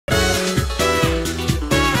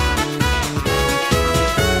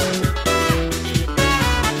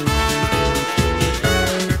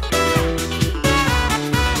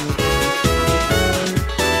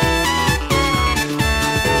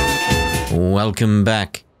Welcome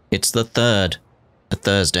back. It's the 3rd, a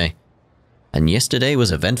Thursday, and yesterday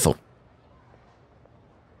was eventful.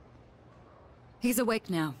 He's awake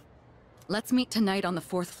now. Let's meet tonight on the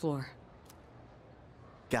 4th floor.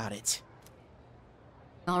 Got it.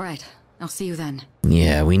 All right, I'll see you then.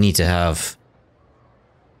 Yeah, we need to have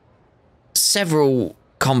several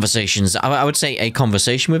conversations. I would say a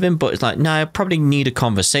conversation with him, but it's like, no, I probably need a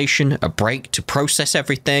conversation, a break to process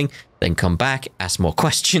everything, then come back, ask more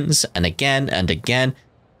questions, and again,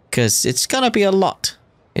 because it's gonna be a lot.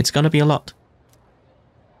 It's gonna be a lot.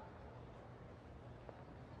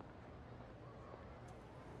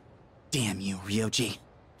 Damn you, Ryoji.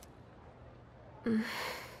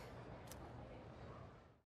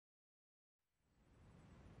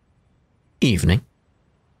 Evening.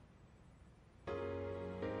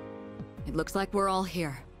 It looks like we're all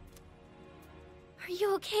here. Are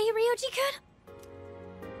you okay, Ryoji-kun?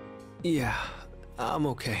 Yeah, I'm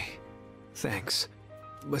okay. Thanks.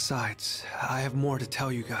 Besides, I have more to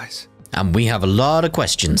tell you guys. And we have a lot of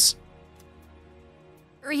questions.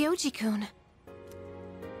 Ryoji-kun.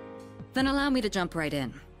 Then allow me to jump right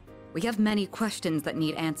in. We have many questions that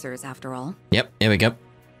need answers, after all. Yep, here we go.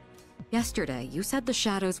 Yesterday, you said the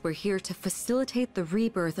shadows were here to facilitate the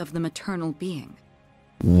rebirth of the maternal being.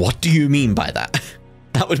 What do you mean by that?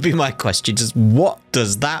 That would be my question. Just what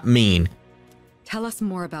does that mean? Tell us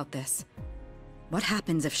more about this. What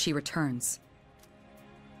happens if she returns?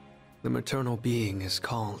 The maternal being is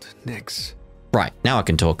called Nyx. Right, now I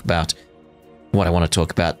can talk about what I want to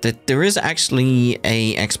talk about. There is actually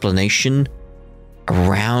a explanation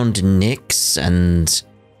around Nyx and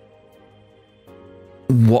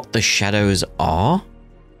what the shadows are,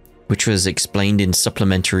 which was explained in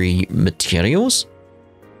supplementary materials.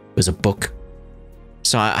 It was a book.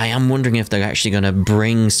 So I am wondering if they're actually going to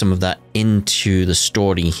bring some of that into the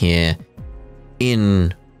story here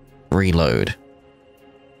in Reload.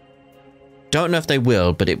 Don't know if they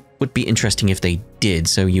will, but it would be interesting if they did,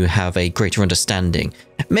 so you have a greater understanding.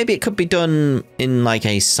 Maybe it could be done in like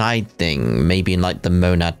a side thing. Maybe in like the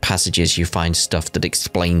Monad passages you find stuff that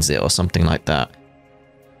explains it or something like that.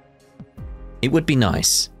 It would be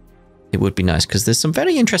nice. It would be nice because there's some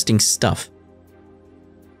very interesting stuff.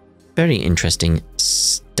 Very interesting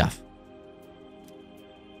stuff.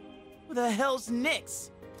 Who the hell's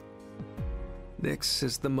Nyx? Nyx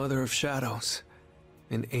is the mother of shadows.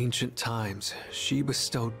 In ancient times, she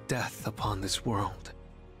bestowed death upon this world.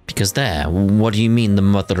 Because there, what do you mean the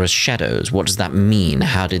mother of shadows? What does that mean?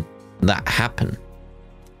 How did that happen?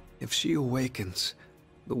 If she awakens,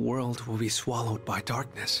 the world will be swallowed by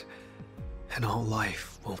darkness, and all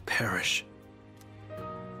life will perish.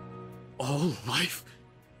 All life?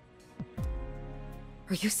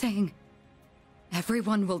 Are you saying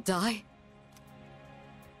everyone will die?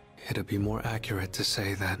 It'd be more accurate to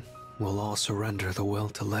say that we'll all surrender the will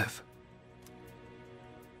to live.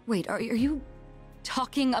 Wait, are you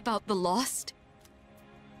talking about the Lost?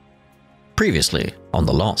 Previously, on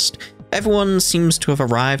The Lost, everyone seems to have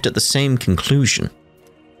arrived at the same conclusion.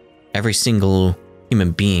 Every single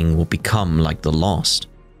human being will become like the Lost,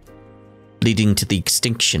 leading to the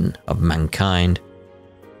extinction of mankind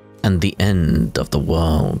and the end of the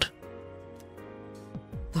world.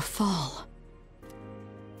 The fall.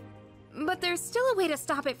 But there's still a way to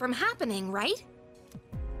stop it from happening, right?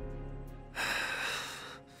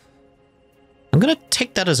 I'm gonna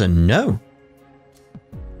take that as a no.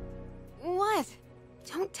 What?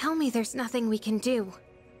 Don't tell me there's nothing we can do.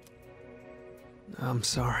 I'm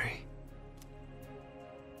sorry.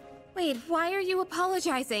 Wait, why are you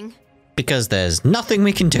apologizing? Because there's nothing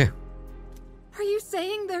we can do. Are you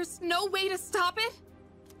saying there's no way to stop it?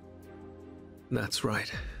 That's right.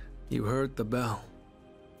 You heard the bell.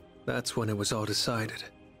 That's when it was all decided.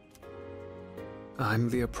 I'm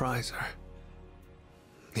the appriser.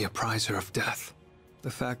 The appriser of death. The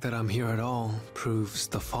fact that I'm here at all proves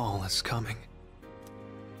the fall is coming.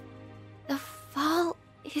 The fall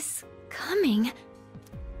is coming.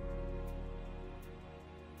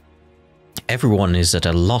 Everyone is at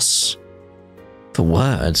a loss for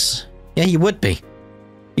words. Yeah, you would be.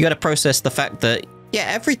 You gotta process the fact that, yeah,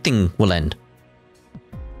 everything will end.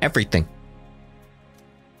 Everything.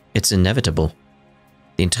 It's inevitable.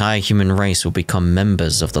 The entire human race will become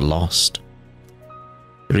members of the Lost.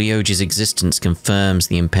 Ryoji's existence confirms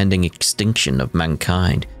the impending extinction of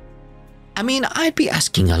mankind. I mean, I'd be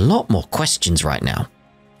asking a lot more questions right now.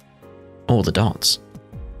 All the dots.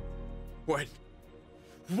 When?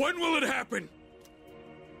 When will it happen?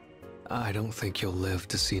 I don't think you'll live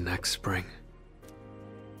to see next spring.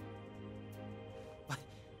 What?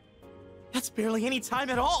 That's barely any time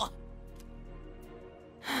at all.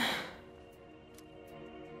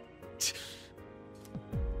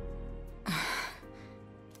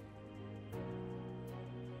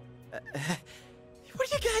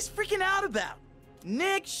 What are you guys freaking out about?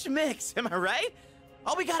 Nick Schmicks, am I right?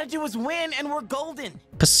 All we gotta do is win and we're golden.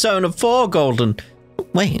 Persona 4 golden.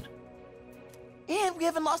 Wait. And we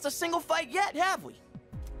haven't lost a single fight yet, have we?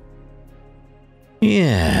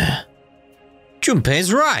 Yeah.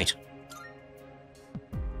 Junpei's right.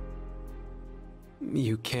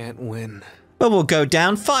 You can't win. Well, we'll go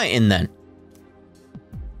down fighting then.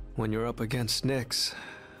 When you're up against Nyx,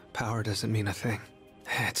 power doesn't mean a thing.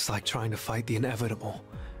 It's like trying to fight the inevitable,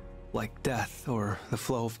 like death or the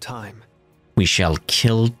flow of time. We shall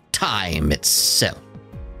kill time itself.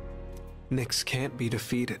 Nyx can't be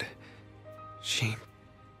defeated. She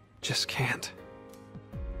just can't.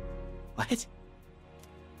 What?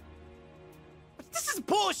 This is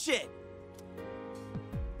bullshit!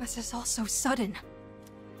 This is all so sudden.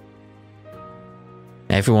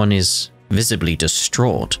 Everyone is visibly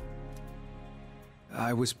distraught.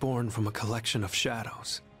 I was born from a collection of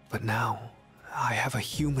shadows, but now I have a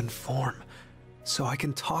human form, so I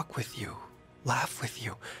can talk with you, laugh with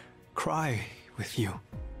you, cry with you.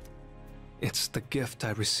 It's the gift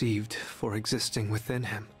I received for existing within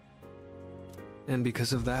him. And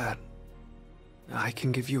because of that, I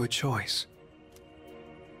can give you a choice.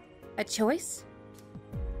 A choice?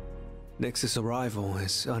 Nyx's arrival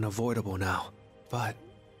is unavoidable now, but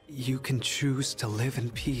you can choose to live in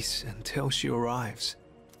peace until she arrives.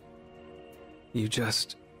 You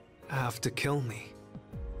just have to kill me.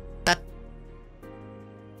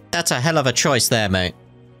 That's a hell of a choice there, mate.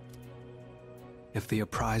 If the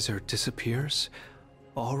Appriser disappears,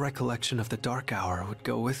 all recollection of the Dark Hour would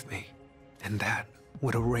go with me, and that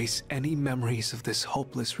would erase any memories of this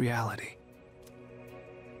hopeless reality.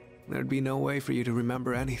 There'd be no way for you to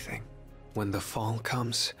remember anything. When the fall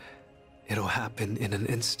comes, it'll happen in an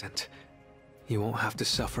instant. You won't have to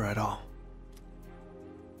suffer at all.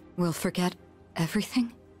 We'll forget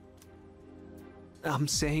everything? I'm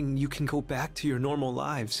saying you can go back to your normal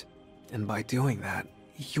lives, and by doing that,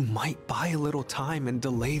 you might buy a little time and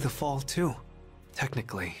delay the fall too.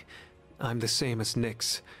 Technically, I'm the same as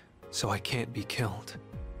Nyx, so I can't be killed.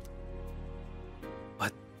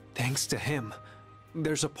 But thanks to him,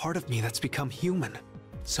 there's a part of me that's become human.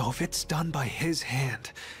 So if it's done by his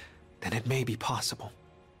hand, then it may be possible.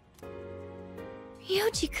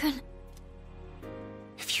 Ryoji-kun.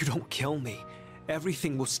 If you don't kill me,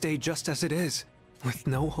 everything will stay just as it is. With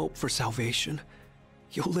no hope for salvation,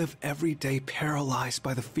 you'll live every day paralyzed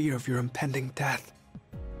by the fear of your impending death.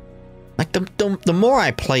 Like, the more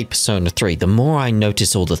I play Persona 3, the more I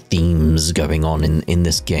notice all the themes going on in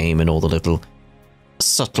this game and all the little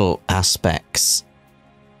subtle aspects.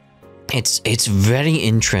 It's very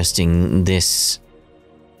interesting, this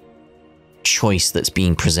choice that's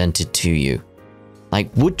being presented to you.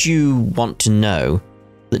 Like, would you want to know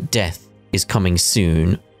that death is coming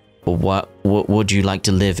soon, or what would you like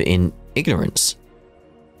to live in ignorance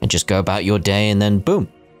and just go about your day and then boom,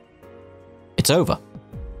 it's over?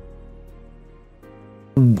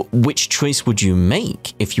 Which choice would you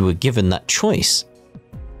make if you were given that choice?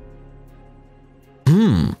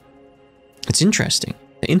 It's interesting.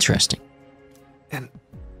 Interesting. And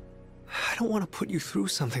I don't want to put you through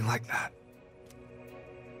something like that.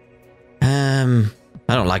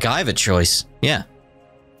 I don't like either choice. Yeah.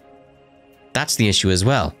 That's the issue as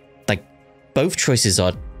well. Like, both choices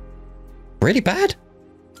are really bad.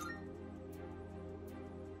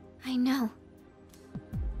 I know.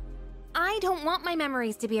 I don't want my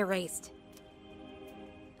memories to be erased.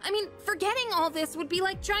 I mean, forgetting all this would be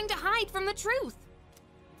like trying to hide from the truth.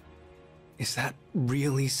 Is that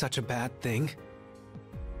really such a bad thing?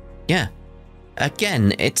 Yeah.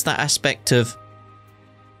 Again, it's that aspect of,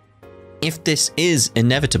 if this is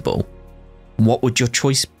inevitable, what would your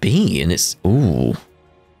choice be? And it's, ooh,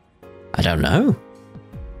 I don't know.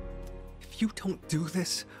 If you don't do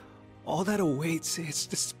this, all that awaits is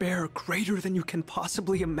despair greater than you can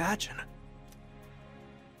possibly imagine.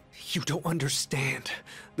 You don't understand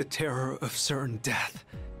the terror of certain death.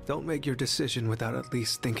 Don't make your decision without at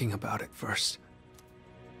least thinking about it first.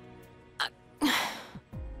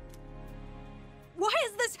 Why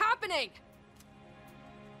is this happening?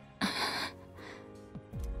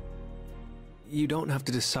 You don't have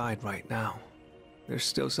to decide right now. There's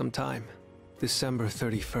still some time. December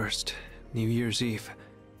 31st, New Year's Eve.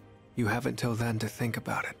 You have until then to think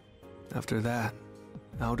about it. After that,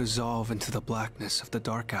 I'll dissolve into the blackness of the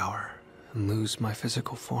Dark Hour and lose my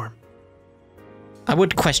physical form. I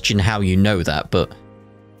would question how you know that, but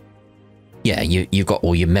yeah, you've got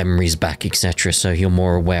all your memories back, etc., so you're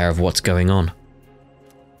more aware of what's going on.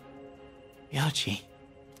 Ryoji.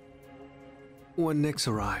 When Nyx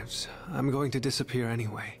arrives, I'm going to disappear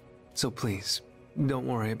anyway. So please, Don't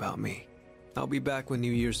worry about me. I'll be back when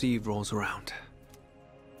New Year's Eve rolls around.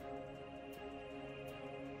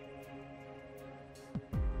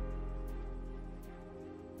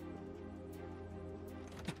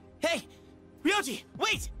 Hey! Ryoji,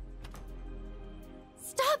 wait!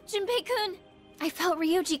 Stop, Junpei-kun! I felt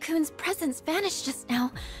Ryoji-kun's presence vanish just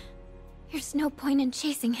now. There's no point in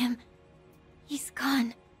chasing him. He's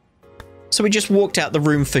gone. So we just walked out the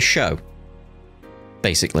room for show.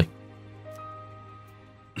 Basically.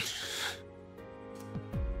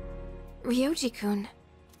 Ryoji-kun.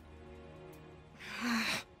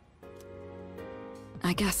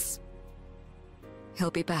 I guess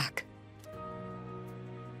he'll be back.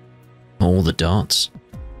 All the dots.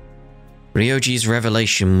 Ryoji's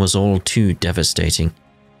revelation was all too devastating.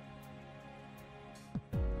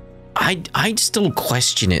 I'd still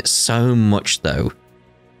question it so much though.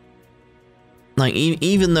 Like,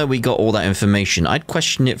 even though we got all that information, I'd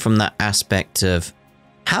question it from that aspect of,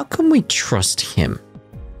 how can we trust him?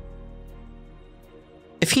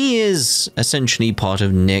 If he is essentially part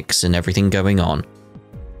of Nyx and everything going on,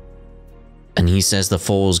 and he says the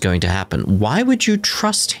fall's going to happen, why would you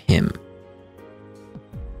trust him?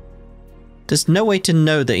 There's no way to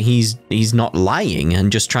know that he's not lying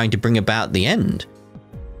and just trying to bring about the end.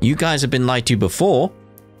 You guys have been lied to before.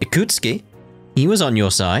 Ikutsuki, he was on your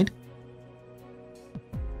side.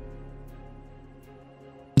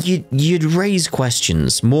 You'd raise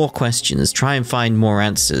questions, more questions, try and find more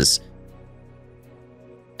answers.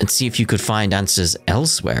 And see if you could find answers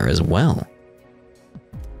elsewhere as well.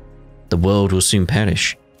 The world will soon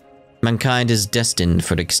perish. Mankind is destined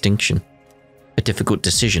for extinction. A difficult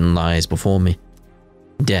decision lies before me.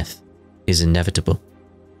 Death is inevitable.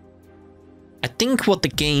 I think what the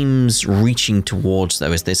game's reaching towards,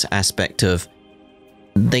 though, is this aspect of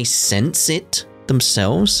they sense it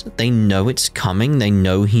themselves. They know it's coming. They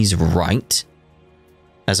know he's right.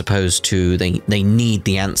 As opposed to they need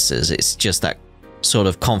the answers. It's just that sort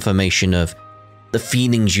of confirmation of the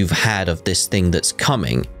feelings you've had of this thing that's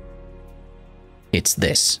coming. It's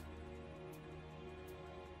this.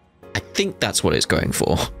 I think that's what it's going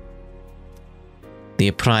for. The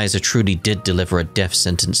appraiser truly did deliver a death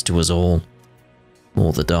sentence to us all.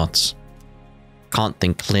 All the dots. Can't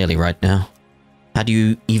think clearly right now. How do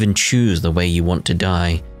you even choose the way you want to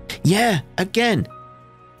die? Yeah, again.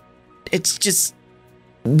 It's just,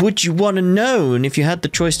 would you want to know? And if you had the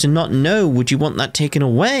choice to not know, would you want that taken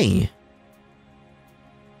away?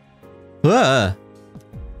 Ah.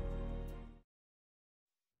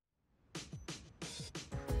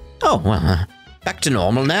 Oh, well, back to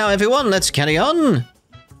normal now, everyone. Let's carry on.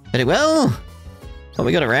 Very well. What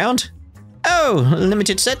we got around? Oh,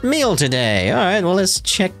 limited set meal today. All right, well, let's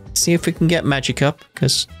check, see if we can get magic up,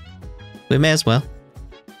 because we may as well.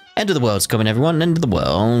 End of the world's coming, everyone. End of the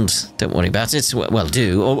world. Don't worry about it. Well,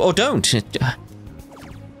 do, or don't.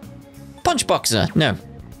 Punch boxer. No.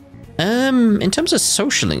 In terms of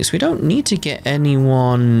social links, we don't need to get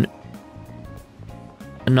anyone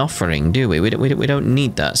an offering, do we? We don't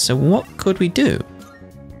need that. So what could we do?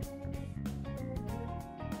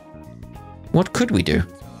 What could we do?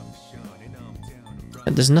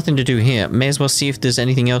 There's nothing to do here. May as well see if there's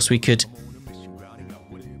anything else we could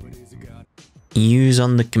use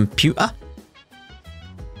on the computer.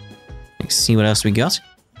 Let's see what else we got.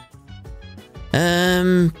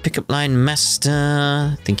 Pickup line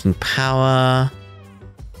master, thinking power.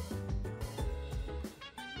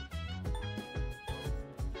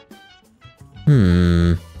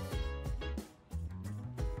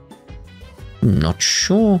 Not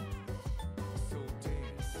sure.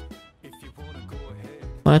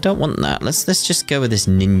 Well, I don't want that. Let's just go with this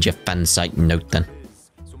ninja fan site note then.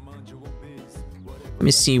 Let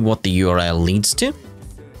me see what the URL leads to.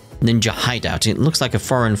 Ninja hideout. It looks like a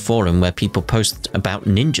foreign forum where people post about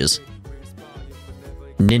ninjas.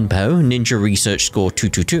 Ninpo, ninja research score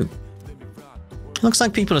 222. Looks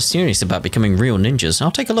like people are serious about becoming real ninjas.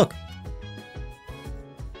 I'll take a look.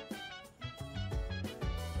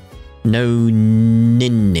 No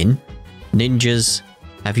nin. Ninjas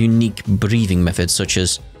have unique breathing methods such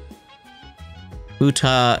as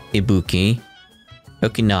Uta Ibuki,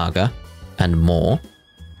 Okinaga, and more.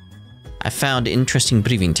 I found interesting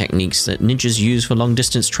breathing techniques that ninjas use for long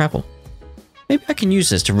distance travel. Maybe I can use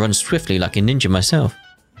this to run swiftly like a ninja myself.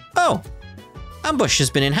 Oh! Ambush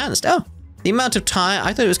has been enhanced. Oh! The amount of time...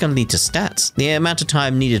 I thought it was going to lead to stats. The amount of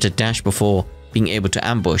time needed to dash before being able to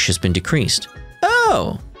ambush has been decreased.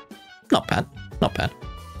 Oh! Not bad. Not bad.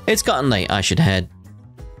 It's gotten late. I should head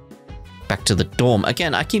back to the dorm.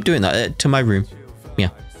 Again, I keep doing that. To my room. Yeah.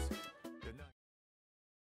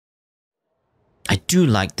 I do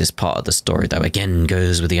like this part of the story, though. Again,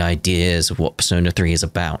 goes with the ideas of what Persona 3 is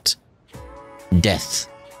about. Death.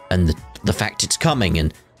 And the fact it's coming.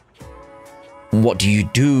 And what do you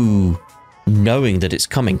do knowing that it's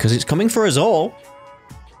coming? Because it's coming for us all.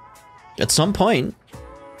 At some point.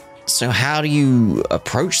 So how do you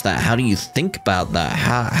approach that? How do you think about that?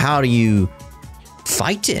 How do you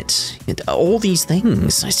fight it? All these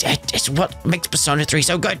things. It's what makes Persona 3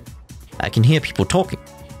 so good. I can hear people talking.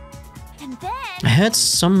 And then... I heard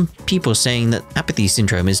some people saying that apathy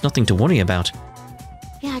syndrome is nothing to worry about.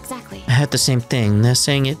 Yeah, exactly. I heard the same thing. They're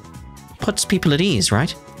saying it puts people at ease,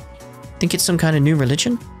 right? Think it's some kind of new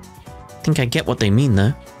religion? Think I get what they mean,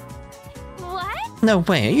 though. What? No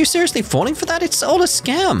way. Are you seriously falling for that? It's all a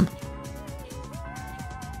scam.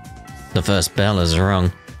 The first bell is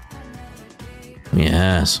rung.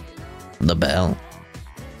 Yes. The bell.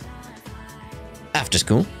 After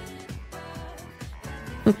school.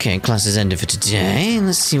 Okay, class is ended for today.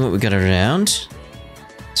 Let's see what we got around.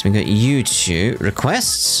 So we got you two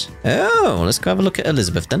requests. Oh, let's go have a look at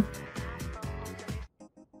Elizabeth then.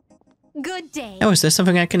 Good day. Oh, is there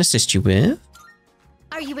something I can assist you with?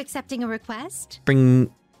 Are you accepting a request?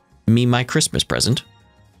 Bring me my Christmas present.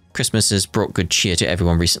 Christmas has brought good cheer to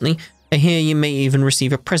everyone recently. I hear you may even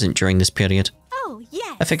receive a present during this period. Oh,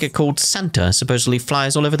 yes. A figure called Santa supposedly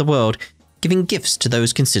flies all over the world, giving gifts to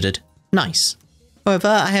those considered nice. However,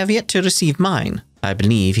 I have yet to receive mine. I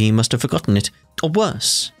believe he must have forgotten it, or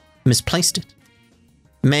worse, misplaced it.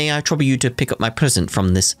 May I trouble you to pick up my present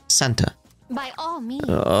from this Santa? By all means.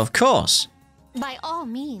 Of course. By all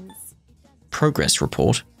means. Progress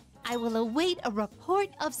report. I will await a report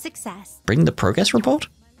of success. Bring the progress report?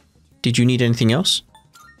 Did you need anything else?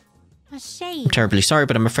 A shame. I'm terribly sorry,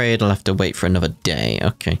 but I'm afraid I'll have to wait for another day.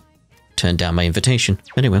 Okay. Turn down my invitation.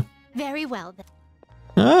 Anyway. Very well then.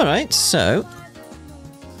 Alright, so...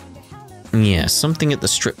 yeah, something at the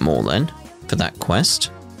strip mall then, for that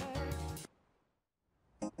quest.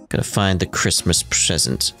 Gotta find the Christmas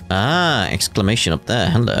present. Ah, exclamation up there.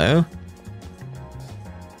 Hello.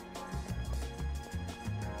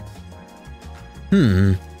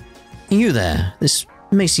 You there. This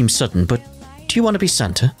may seem sudden, but do you want to be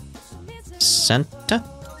Santa? Santa?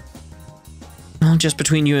 Well, just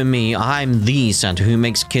between you and me, I'm the Santa who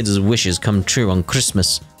makes kids' wishes come true on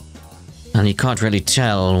Christmas. And you can't really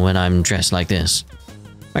tell when I'm dressed like this.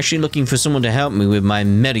 I'm actually looking for someone to help me with my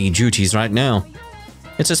merry duties right now.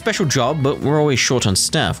 It's a special job, but we're always short on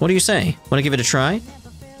staff. What do you say? Want to give it a try?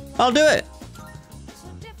 I'll do it!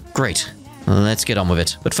 Great. Let's get on with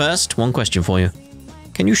it. But first, one question for you.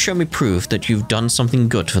 Can you show me proof that you've done something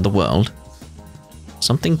good for the world?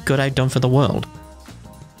 Something good I've done for the world?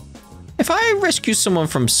 If I rescue someone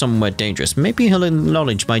from somewhere dangerous, maybe he'll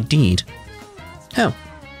acknowledge my deed. Oh,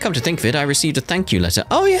 come to think of it, I received a thank you letter.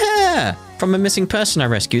 Oh yeah! From a missing person I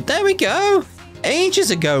rescued. There we go!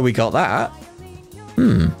 Ages ago we got that.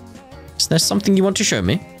 Is there something you want to show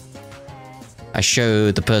me? I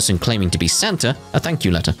show the person claiming to be Santa a thank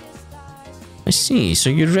you letter. I see, so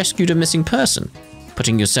you rescued a missing person.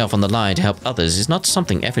 Putting yourself on the line to help others is not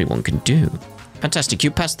something everyone can do. Fantastic, you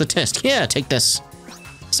passed the test. Here, take this.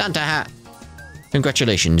 Santa hat.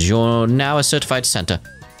 Congratulations, you're now a certified Santa.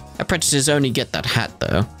 Apprentices only get that hat,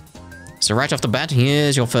 though. So right off the bat,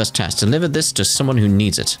 here's your first task. Deliver this to someone who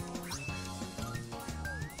needs it.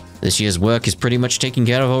 This year's work is pretty much taken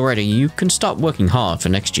care of already. You can start working hard for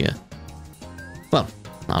next year. Well,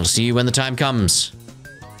 I'll see you when the time comes.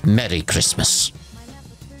 Merry Christmas.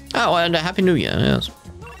 Oh, and a Happy New Year, yes.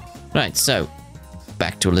 Right, so,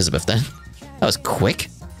 back to Elizabeth then. That was quick.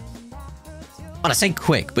 Well, I say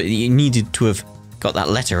quick, but you needed to have got that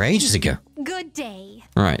letter ages ago. Good day.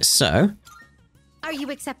 Right, so... Are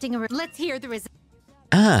you accepting a let's hear the result.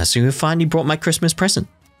 Ah, so you finally brought my Christmas present.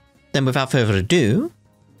 Then without further ado...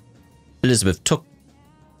 Elizabeth took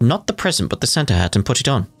not the present but the Santa hat and put it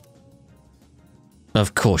on.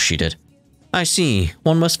 Of course she did. I see.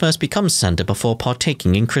 One must first become Santa before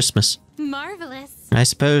partaking in Christmas. Marvelous. I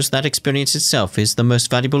suppose that experience itself is the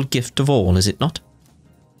most valuable gift of all, is it not?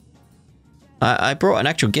 I brought an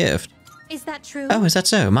actual gift. Is that true? Oh, is that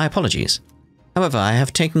so? My apologies. However, I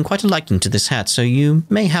have taken quite a liking to this hat, so you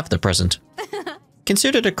may have the present.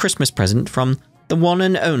 Consider it a Christmas present from the one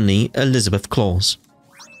and only Elizabeth Claus.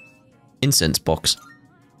 Incense box.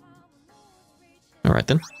 Alright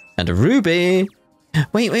then. And a ruby.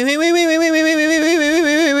 Wait.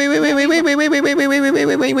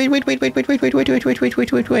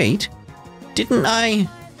 Didn't I?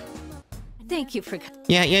 Thank you for...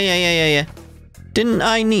 Yeah. Didn't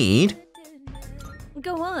I need?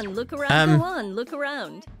 Go on, look around, go on, look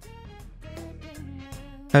around.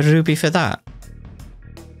 A ruby for that?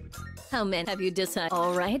 How many have you decided?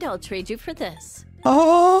 All right, I'll trade you for this.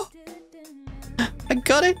 Oh! I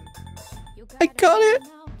got it! I got it!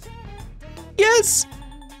 Yes!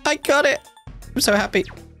 I got it! I'm so happy.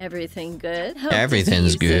 Everything good? Hope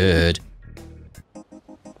Everything's to see you soon. good.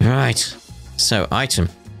 Right. So, item.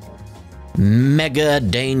 Mega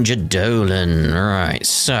Danger Dolan. Right,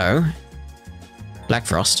 so... Black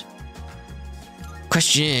Frost.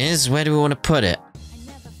 Question is, where do we want to put it?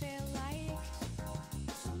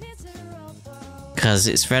 Because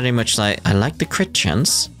it's very much like... I like the crit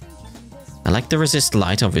chance. I like the resist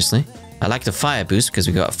light, obviously. I like the fire boost, because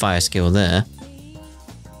we got a fire skill there.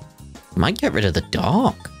 Might get rid of the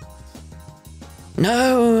dark.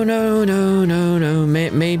 No, no, no, no, no.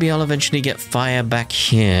 Maybe I'll eventually get fire back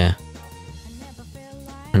here.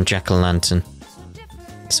 And jack-o'-lantern.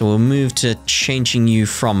 So we'll move to changing you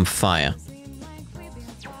from fire.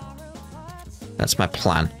 That's my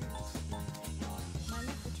plan.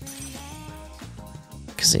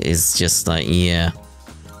 Because it is just like, yeah.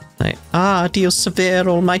 Like, deal severe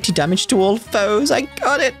almighty damage to all foes. I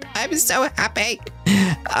got it. I'm so happy.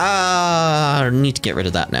 I need to get rid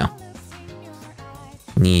of that now.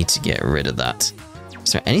 Need to get rid of that.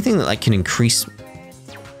 Is there anything that I can increase?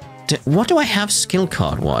 What do I have skill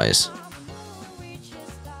card wise?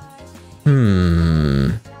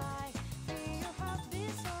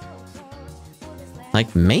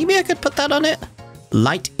 Like maybe I could put that on it?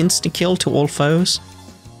 Light insta kill to all foes?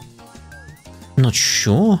 I'm not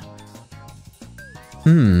sure.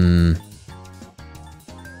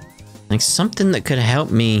 Like something that could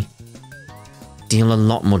help me deal a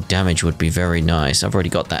lot more damage would be very nice. I've already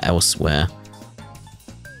got that elsewhere.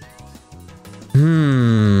 We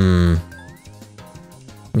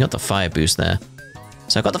got the fire boost there.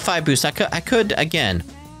 So I got the fire boost. I could again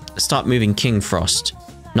start moving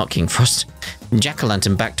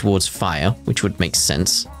Jack-o'-lantern back towards fire, which would make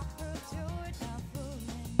sense.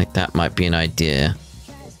 Like that might be an idea.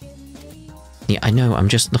 Yeah, I know.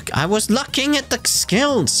 I was looking at the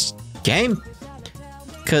skills game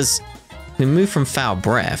because we move from foul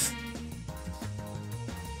breath.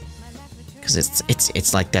 Because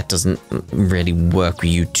it's like that doesn't really work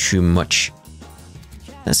with you too much.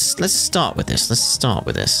 Let's start with this. Let's start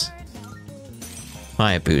with this.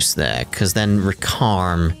 Fire boost there, because then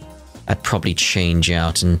Recarm I'd probably change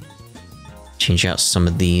out some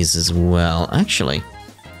of these as well. Actually,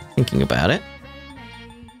 thinking about it,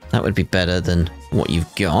 that would be better than what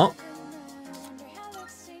you've got.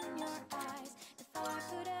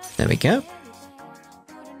 There we go.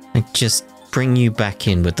 I just bring you back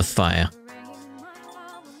in with the fire.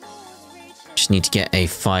 Just need to get a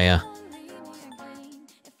fire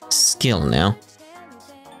skill now.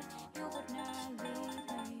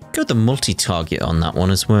 Got the multi-target on that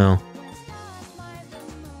one as well.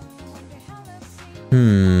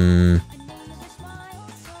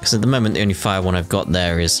 Because at the moment the only fire one I've got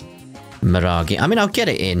there is Miragi. I mean, I'll get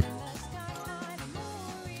it in.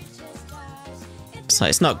 So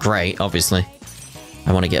it's not great, obviously.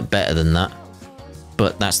 I want to get better than that.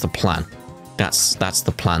 But that's the plan. That's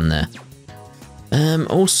the plan there.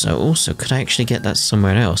 Also, could I actually get that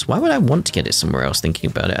somewhere else? Why would I want to get it somewhere else, thinking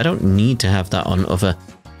about it? I don't need to have that on other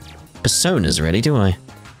personas, really, do I?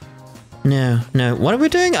 No. What are we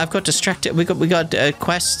doing? I've got distracted. We got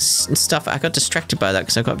quests and stuff. I got distracted by that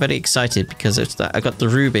because I got very excited because I got the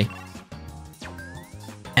ruby.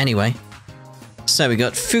 Anyway, so we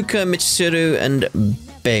got Fuuka, Mitsuru, and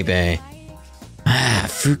Bebe.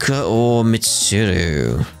 Fuuka or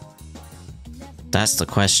Mitsuru? That's the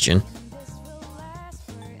question.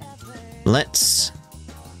 Let's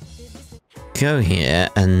go here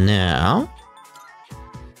and now.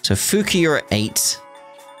 So Fuuka, you're at 8.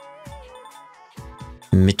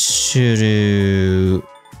 Mitsuru.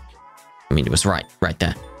 I mean, it was right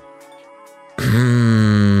there.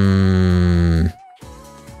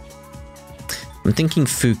 I'm thinking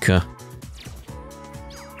Fuuka.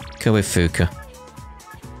 Go with Fuuka.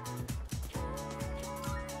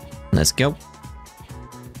 Let's go.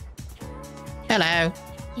 Hello.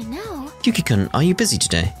 You know... Yuki-kun, are you busy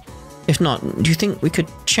today? If not, do you think we could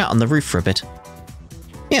chat on the roof for a bit?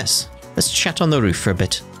 Yes, let's chat on the roof for a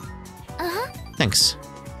bit. Uh-huh. Thanks.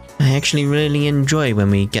 I actually really enjoy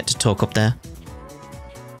when we get to talk up there.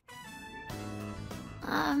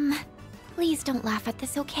 Please don't laugh at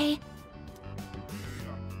this, okay?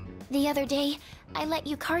 The other day, I let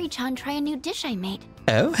Yukari-chan try a new dish I made.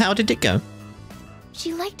 Oh, how did it go?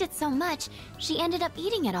 She liked it so much, she ended up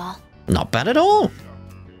eating it all. Not bad at all.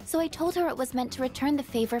 So I told her it was meant to return the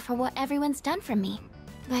favor for what everyone's done for me.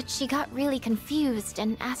 But she got really confused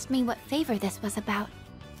and asked me what favor this was about.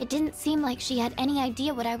 It didn't seem like she had any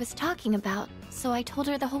idea what I was talking about. so I told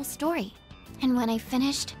her the whole story. And when I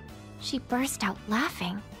finished, she burst out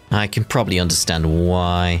laughing. I can probably understand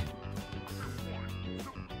why.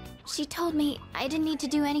 She told me I didn't need to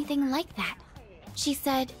do anything like that. She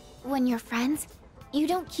said, when you're friends, you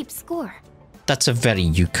don't keep score. That's a very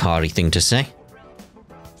Yukari thing to say.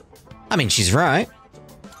 I mean, she's right.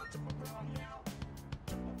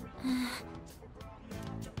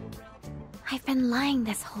 I've been lying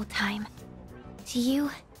this whole time. To you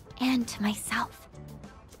and to myself.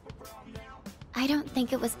 I don't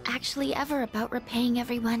think it was actually ever about repaying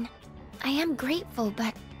everyone. I am grateful,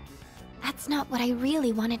 but that's not what I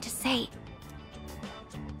really wanted to say.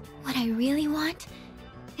 What I really want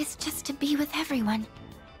is just to be with everyone.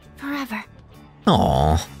 Forever.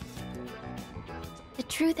 Aww. The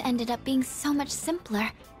truth ended up being so much simpler,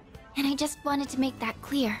 and I just wanted to make that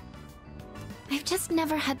clear. I've just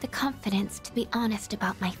never had the confidence to be honest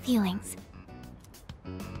about my feelings.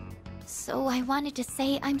 So I wanted to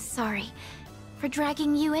say I'm sorry for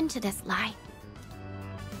dragging you into this lie.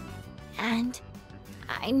 And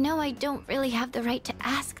I know I don't really have the right to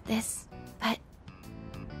ask this, but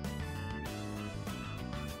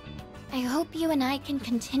I hope you and I can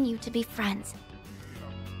continue to be friends.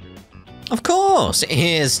 Of course,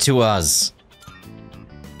 here's to us.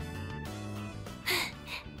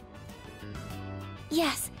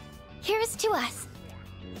 Yes, here's to us.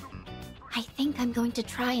 I think I'm going to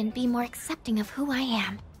try and be more accepting of who I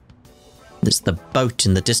am. There's the boat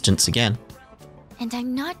in the distance again. And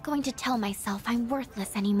I'm not going to tell myself I'm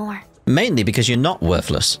worthless anymore. Mainly because you're not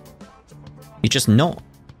worthless. You're just not.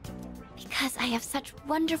 Because I have such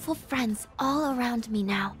wonderful friends all around me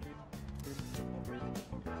now.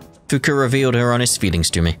 Fuuka revealed her honest feelings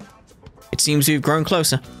to me. It seems we've grown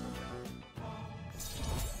closer.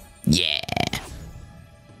 Yeah.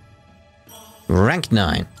 Rank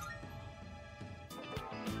 9.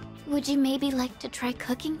 Would you maybe like to try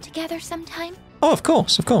cooking together sometime? Oh, of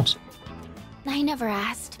course, of course. I never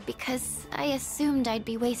asked because I assumed I'd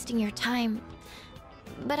be wasting your time.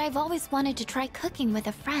 But I've always wanted to try cooking with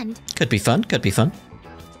a friend. Could be fun, could be fun.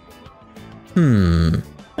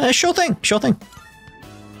 Sure thing, sure thing.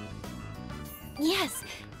 Yes,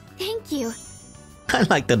 thank you. I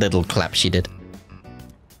like the little clap she did.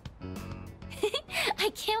 I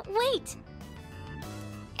can't wait.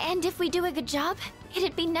 And if we do a good job,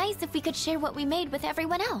 it'd be nice if we could share what we made with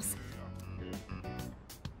everyone else.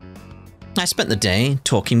 I spent the day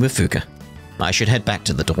talking with Fuuka. I should head back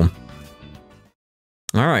to the dorm.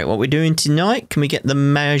 Alright, what we're doing tonight? Can we get the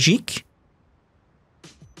magic?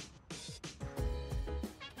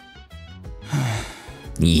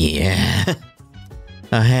 Yeah.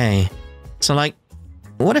 Oh, hey. So, like,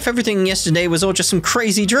 what if everything yesterday was all just some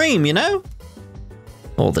crazy dream, you know?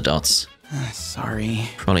 All the dots. Sorry.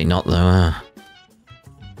 Probably not, though.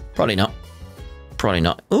 Probably not. Probably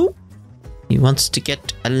not. Ooh. He wants to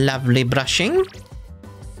get a lovely brushing.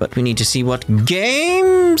 But we need to see what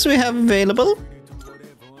games we have available.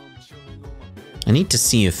 I need to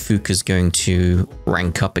see if Fuuka's going to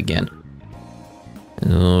rank up again.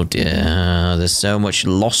 Oh dear, there's so much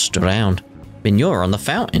lost around. I mean, you're on the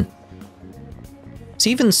fountain. It's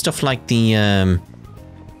even stuff like the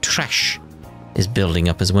trash is building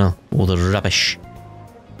up as well. All the rubbish.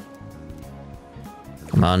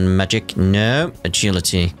 Come on, magic. No,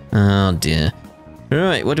 agility. Oh dear.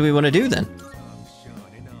 Right, what do we want to do then?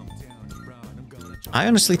 I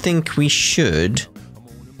honestly think we should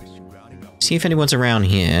see if anyone's around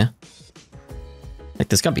here. Like,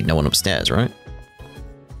 there's gotta be no one upstairs, right?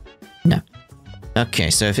 No. Okay,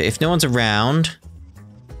 so if no one's around,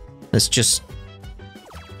 let's just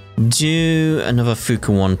do another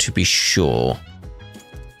Fuuka one to be sure.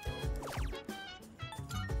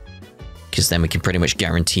 Because then we can pretty much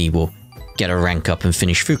guarantee we'll get a rank up and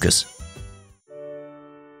finish Fuuka's.